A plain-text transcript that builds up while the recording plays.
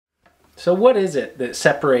So what is it that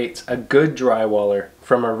separates a good drywaller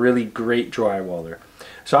from a really great drywaller?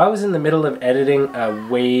 So I was in the middle of editing a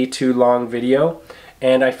way too long video,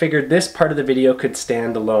 and I figured this part of the video could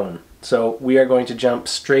stand alone. So we are going to jump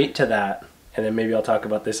straight to that, and then maybe I'll talk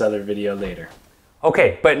about this other video later.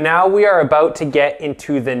 Okay, but now we are about to get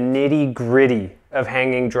into the nitty-gritty of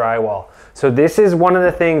hanging drywall. So this is one of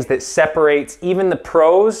the things that separates even the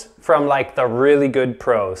pros from like the really good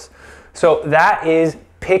pros. So that is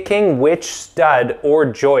picking which stud or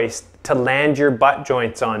joist to land your butt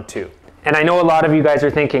joints onto. And I know a lot of you guys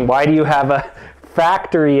are thinking, why do you have a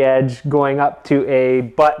factory edge going up to a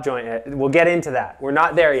butt joint? We'll get into that. We're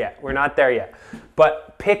not there yet. We're not there yet.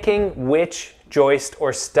 But picking which joist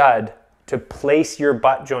or stud to place your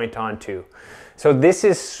butt joint onto. So this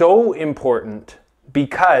is so important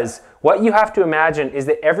because what you have to imagine is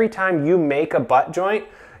that every time you make a butt joint,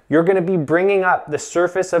 you're going to be bringing up the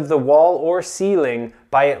surface of the wall or ceiling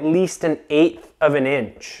by at least 1/8 of an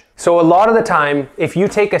inch. So a lot of the time, if you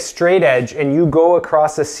take a straight edge and you go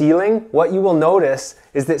across a ceiling, what you will notice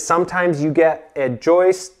is that sometimes you get a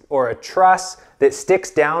joist or a truss that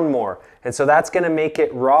sticks down more. And so that's going to make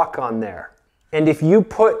it rock on there. And if you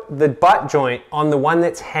put the butt joint on the one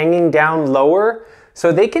that's hanging down lower,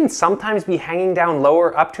 so they can sometimes be hanging down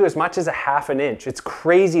lower up to as much as 1/2 inch. It's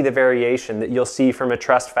crazy the variation that you'll see from a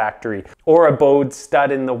truss factory or a bowed stud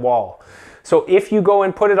in the wall. So if you go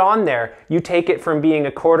and put it on there, you take it from being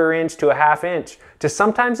 1/4 inch to 1/2 inch to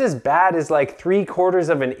sometimes as bad as like 3/4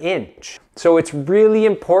 of an inch. So it's really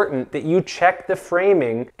important that you check the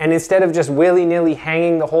framing, and instead of just willy-nilly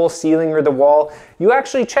hanging the whole ceiling or the wall, you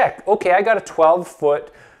actually check, okay, I got a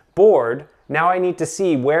 12-foot board. Now I need to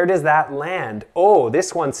see, where does that land? Oh,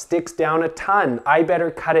 this one sticks down a ton. I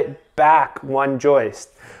better cut it back one joist.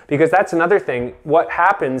 Because that's another thing. What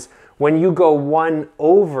happens when you go one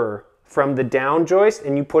over from the down joist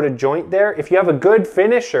and you put a joint there, if you have a good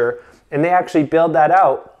finisher and they actually build that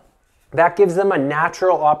out, that gives them a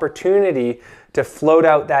natural opportunity to float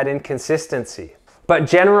out that inconsistency. But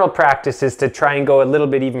general practice is to try and go a little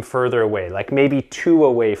bit even further away, like maybe 2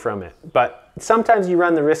 away from it. But sometimes you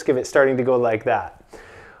run the risk of it starting to go like that.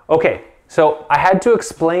 Okay, so I had to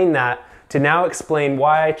explain that to now explain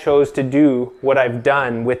why I chose to do what I've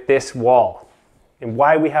done with this wall and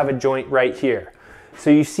why we have a joint right here. So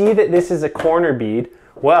you see that this is a corner bead.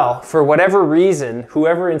 Well, for whatever reason,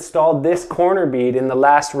 whoever installed this corner bead in the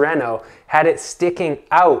last reno had it sticking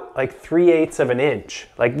out like 3/8 of an inch.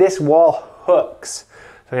 Like this wall hooks.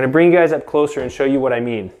 So I'm going to bring you guys up closer and show you what I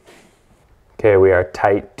mean. Okay, we are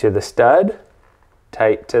tight to the stud,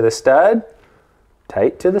 tight to the stud,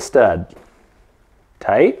 tight to the stud,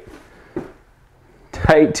 tight,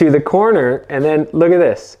 tight to the corner, and then look at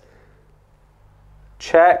this.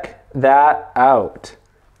 Check that out.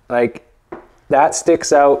 Like, that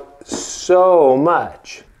sticks out so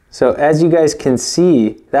much. So as you guys can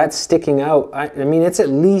see, that's sticking out. I mean, it's at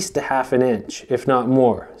least 1/2 inch, if not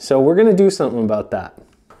more. So we're gonna do something about that.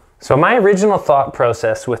 So my original thought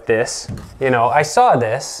process with this, you know, I saw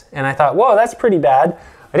this and I thought, whoa, that's pretty bad.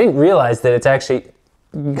 I didn't realize that it's actually,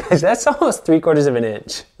 guys, that's almost 3/4 of an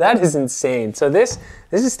inch. That is insane. So this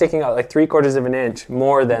is sticking out like 3/4 of an inch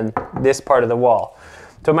more than this part of the wall.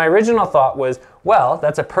 So my original thought was, well,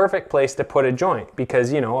 that's a perfect place to put a joint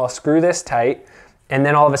because, you know, I'll screw this tight and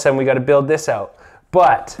then all of a sudden we got to build this out.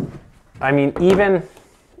 But I mean, even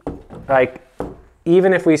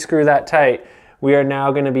if we screw that tight, we are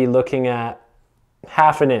now going to be looking at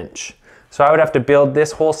 1/2 inch. So I would have to build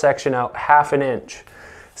this whole section out 1/2 inch.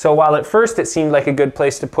 So while at first it seemed like a good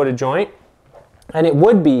place to put a joint, and it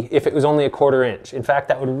would be if it was only 1/4 inch. In fact,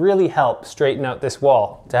 that would really help straighten out this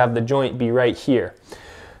wall to have the joint be right here.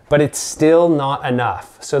 But it's still not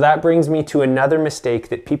enough. So that brings me to another mistake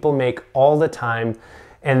that people make all the time,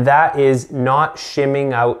 and that is not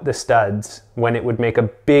shimming out the studs when it would make a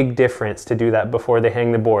big difference to do that before they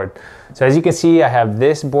hang the board. So as you can see, I have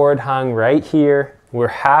this board hung right here. We're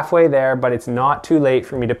halfway there, but it's not too late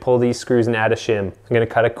for me to pull these screws and add a shim. I'm gonna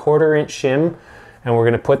cut a 1/4 inch shim, and we're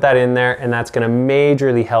gonna put that in there, and that's gonna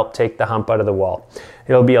majorly help take the hump out of the wall.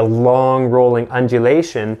 It'll be a long rolling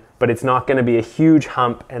undulation, but it's not gonna be a huge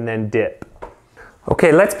hump and then dip.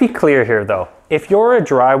 Okay, let's be clear here though. If you're a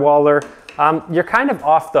drywaller, you're kind of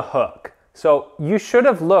off the hook. So you should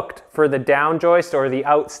have looked for the down joist or the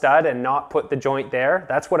out stud and not put the joint there.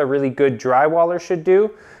 That's what a really good drywaller should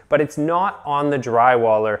do, but it's not on the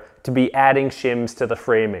drywaller to be adding shims to the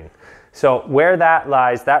framing. So where that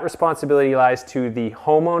lies, that responsibility lies to the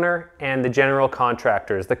homeowner and the general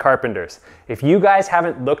contractors, the carpenters. If you guys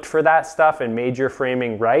haven't looked for that stuff and made your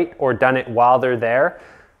framing right or done it while they're there,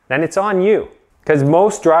 then it's on you. Because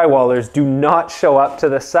most drywallers do not show up to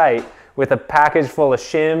the site with a package full of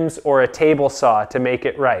shims or a table saw to make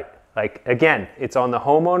it right. Like, again, it's on the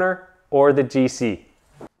homeowner or the GC.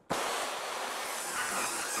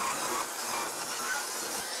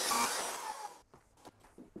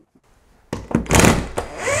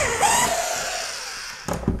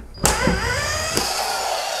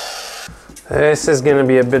 This is going to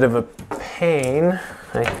be a bit of a pain,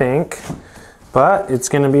 I think, but it's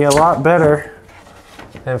going to be a lot better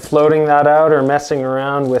than floating that out or messing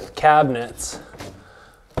around with cabinets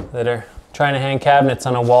that are trying to hang cabinets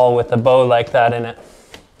on a wall with a bow like that in it.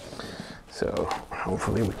 So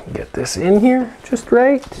hopefully we can get this in here just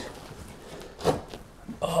right.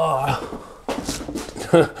 Oh.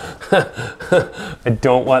 I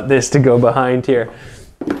don't want this to go behind here.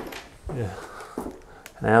 Yeah.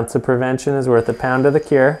 An ounce of prevention is worth a pound of the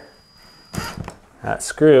cure. That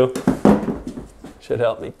screw should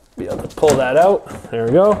help me be able to pull that out. There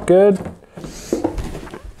we go, good.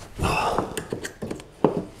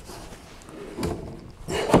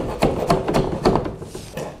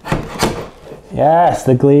 Yes,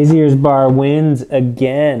 the glazier's bar wins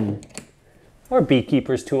again. Or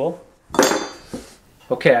beekeeper's tool.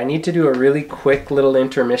 Okay, I need to do a really quick little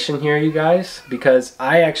intermission here, you guys, because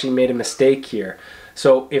I actually made a mistake here.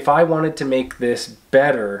 So if I wanted to make this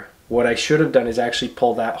better, what I should have done is actually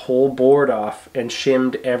pull that whole board off and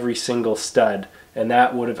shimmed every single stud, and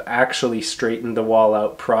that would have actually straightened the wall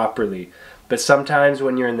out properly. But sometimes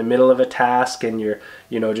when you're in the middle of a task and you're,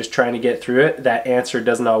 just trying to get through it, that answer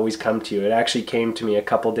doesn't always come to you. It actually came to me a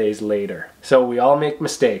couple days later. So we all make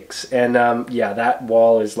mistakes, and yeah, that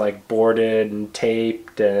wall is like boarded and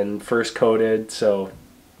taped and first coated, so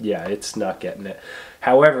yeah, it's not getting it.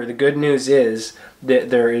 However, the good news is that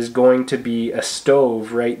there is going to be a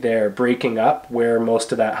stove right there breaking up where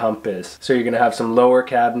most of that hump is. So you're going to have some lower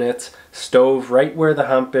cabinets, stove right where the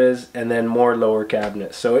hump is, and then more lower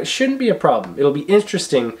cabinets. So it shouldn't be a problem. It'll be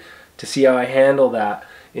interesting to see how I handle that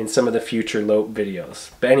in some of the future lope videos.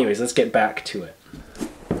 But anyways, let's get back to it.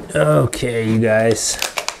 Okay, you guys.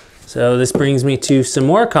 So this brings me to some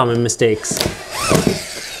more common mistakes.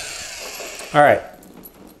 All right,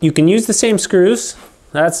 you can use the same screws.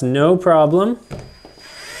 That's no problem.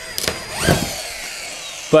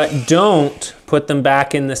 But don't put them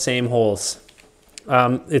back in the same holes.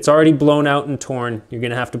 It's already blown out and torn. You're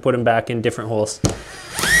gonna have to put them back in different holes.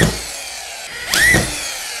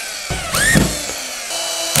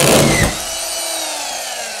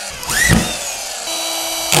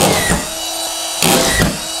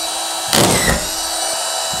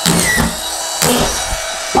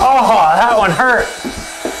 Oh, that one hurt.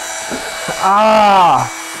 Ah.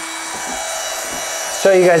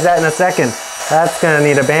 Show you guys that in a second. That's gonna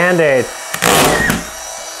need a Band-Aid.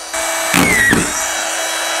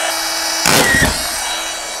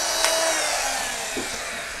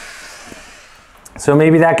 So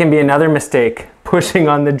maybe that can be another mistake, pushing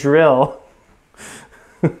on the drill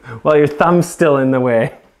while your thumb's still in the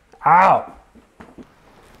way. Ow!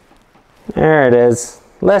 There it is.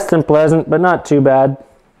 Less than pleasant, but not too bad.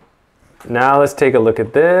 Now let's take a look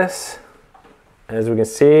at this. As we can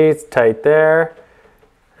see, it's tight there.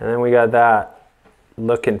 And then we got that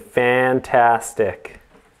looking fantastic.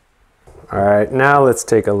 All right, now let's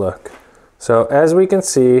take a look. So as we can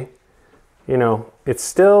see, it's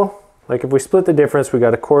still, like if we split the difference, we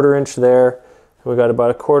got a 1/4 inch there, we got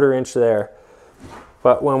about a 1/4 inch there.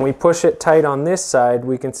 But when we push it tight on this side,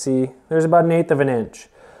 we can see there's about 1/8 of an inch.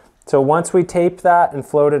 So once we tape that and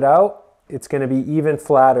float it out, it's gonna be even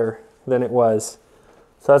flatter than it was.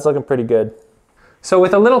 So that's looking pretty good. So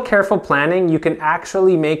with a little careful planning, you can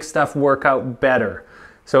actually make stuff work out better.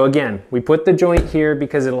 So again, we put the joint here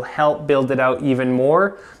because it'll help build it out even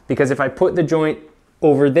more. Because if I put the joint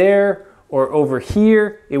over there or over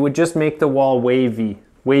here, it would just make the wall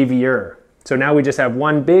wavier. So now we just have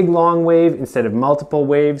one big long wave instead of multiple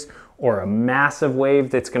waves, or a massive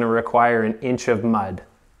wave that's gonna require 1 inch of mud.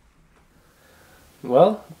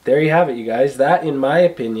 Well, there you have it, you guys. That, in my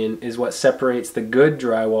opinion, is what separates the good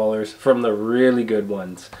drywallers from the really good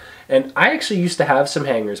ones. And I actually used to have some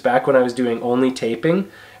hangers back when I was doing only taping.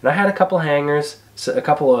 And I had a couple hangers, so a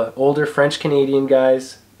couple of older French-Canadian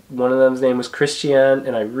guys. One of them's name was Christian,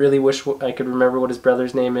 and I really wish I could remember what his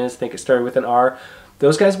brother's name is. I think it started with an R.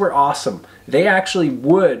 Those guys were awesome. They actually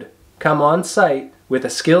would come on site with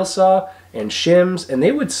a skill saw and shims, and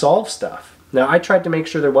they would solve stuff. Now, I tried to make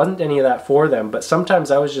sure there wasn't any of that for them, but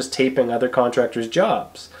sometimes I was just taping other contractors'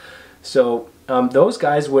 jobs. So those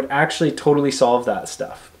guys would actually totally solve that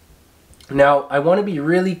stuff. Now, I want to be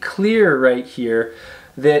really clear right here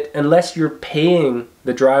that unless you're paying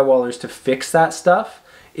the drywallers to fix that stuff,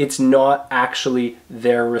 it's not actually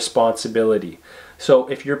their responsibility. So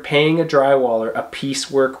if you're paying a drywaller a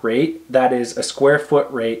piecework rate, that is a square foot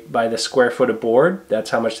rate by the square foot of board,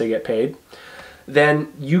 that's how much they get paid,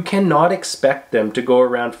 then you cannot expect them to go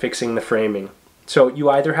around fixing the framing. So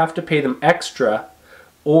you either have to pay them extra,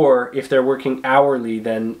 or if they're working hourly,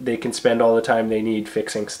 then they can spend all the time they need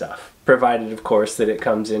fixing stuff. Provided, of course, that it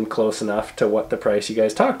comes in close enough to what the price you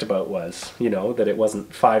guys talked about was. You know, that it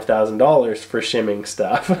wasn't $5,000 for shimming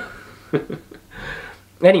stuff.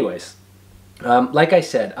 Anyways, like I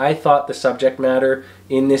said, I thought the subject matter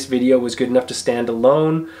in this video was good enough to stand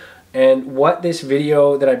alone. And what this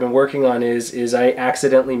video that I've been working on is I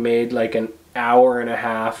accidentally made like an hour and a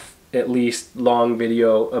half at least long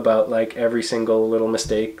video about like every single little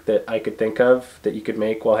mistake that I could think of that you could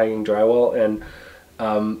make while hanging drywall, and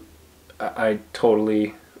I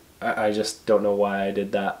just don't know why I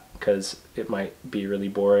did that, because it might be really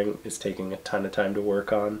boring. It's taking a ton of time to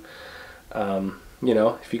work on. You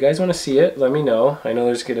know, if you guys want to see it, let me know. I know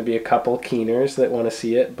there's going to be a couple keeners that want to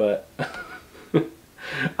see it, but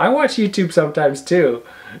I watch YouTube sometimes too,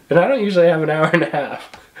 and I don't usually have an hour and a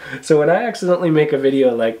half. So when I accidentally make a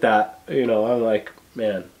video like that, you know, I'm like,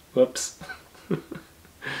 man, whoops. But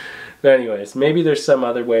anyways, maybe there's some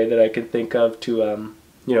other way that I can think of to,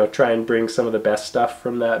 you know, try and bring some of the best stuff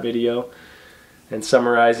from that video and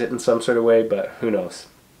summarize it in some sort of way, but who knows.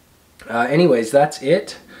 Anyways, that's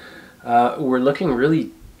it. We're looking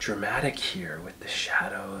really dramatic here with the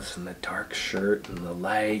shadows and the dark shirt and the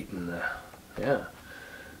light and the, yeah,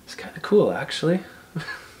 it's kind of cool actually.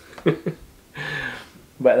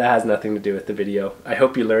 But that has nothing to do with the video. I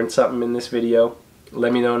hope you learned something in this video.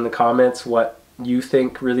 Let me know in the comments what you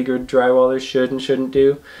think really good drywallers should and shouldn't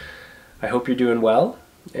do. I hope you're doing well,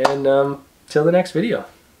 and till the next video.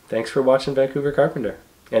 Thanks for watching Vancouver Carpenter.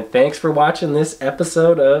 And thanks for watching this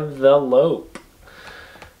episode of The Lope.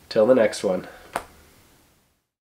 Till the next one.